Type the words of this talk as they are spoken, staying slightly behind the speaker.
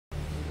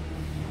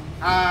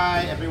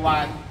Hi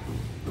everyone,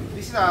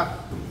 this is a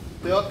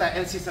Toyota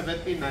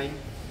LC79.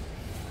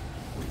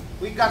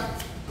 We got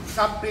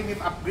some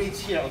premium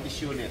upgrades here on this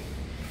unit.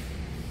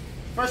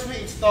 First we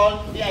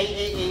installed the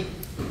PIAA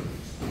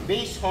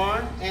base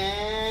horn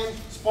and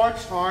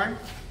sports horn,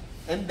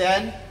 and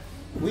then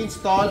we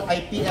installed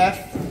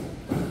IPF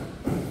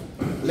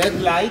LED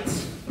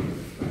lights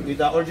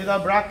with the original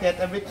bracket,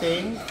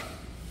 everything.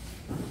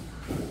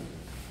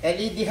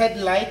 LED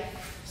headlight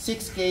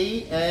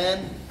 6K,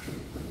 and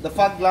the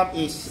fog lamp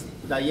is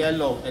the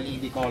yellow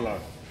LED color.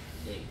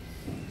 Okay.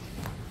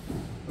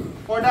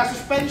 For the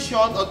suspension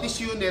of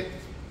this unit,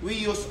 we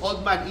use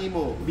OLDMAN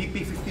IMO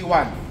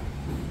BP51.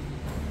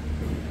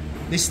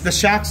 This is the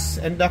shocks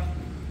and the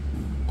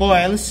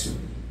coils.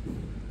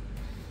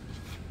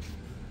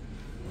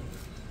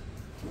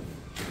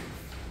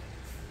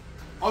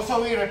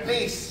 Also, we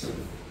replace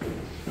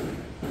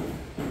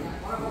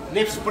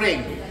lip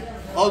spring,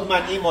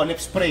 OLDMAN IMO lip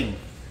spring.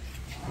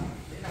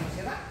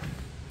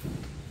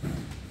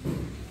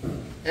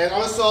 And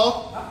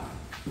also,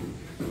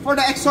 for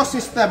the exhaust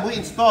system, we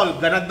install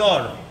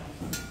GANADOR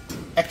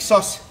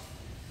exhaust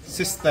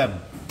system.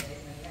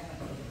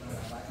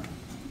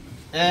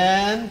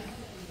 And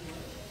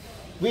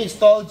we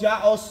install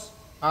JAOS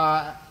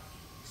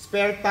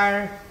spare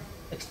tire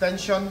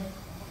extension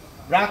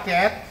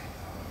bracket.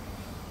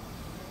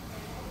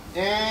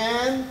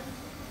 And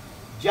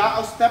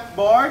JAOS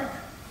stepboard.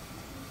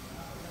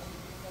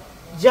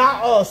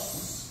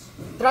 JAOS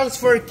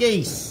transfer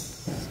case.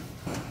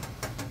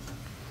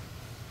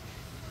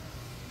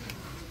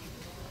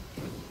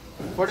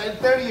 For the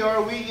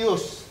interior, we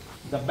use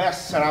the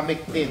best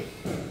ceramic tint,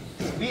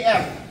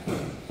 BF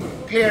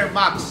Clear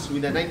Max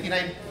with a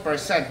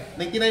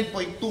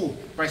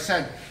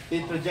 99.2%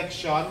 tint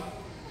rejection.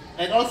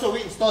 And also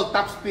we install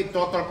TOPSPEED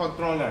throttle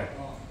controller.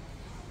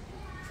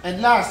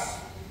 And last,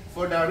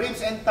 for the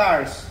rims and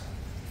tires,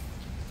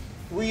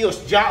 we use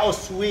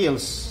JAOS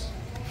wheels,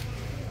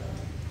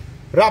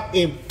 wrap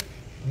in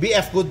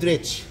BF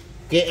Goodrich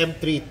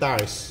KM3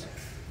 tires.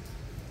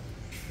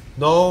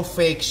 No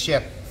fake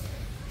shit.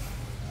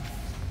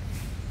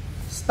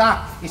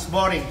 Stock is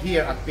boring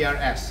here at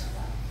PRS.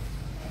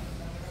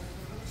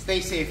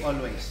 Stay safe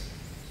always.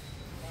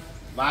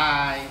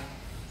 Bye.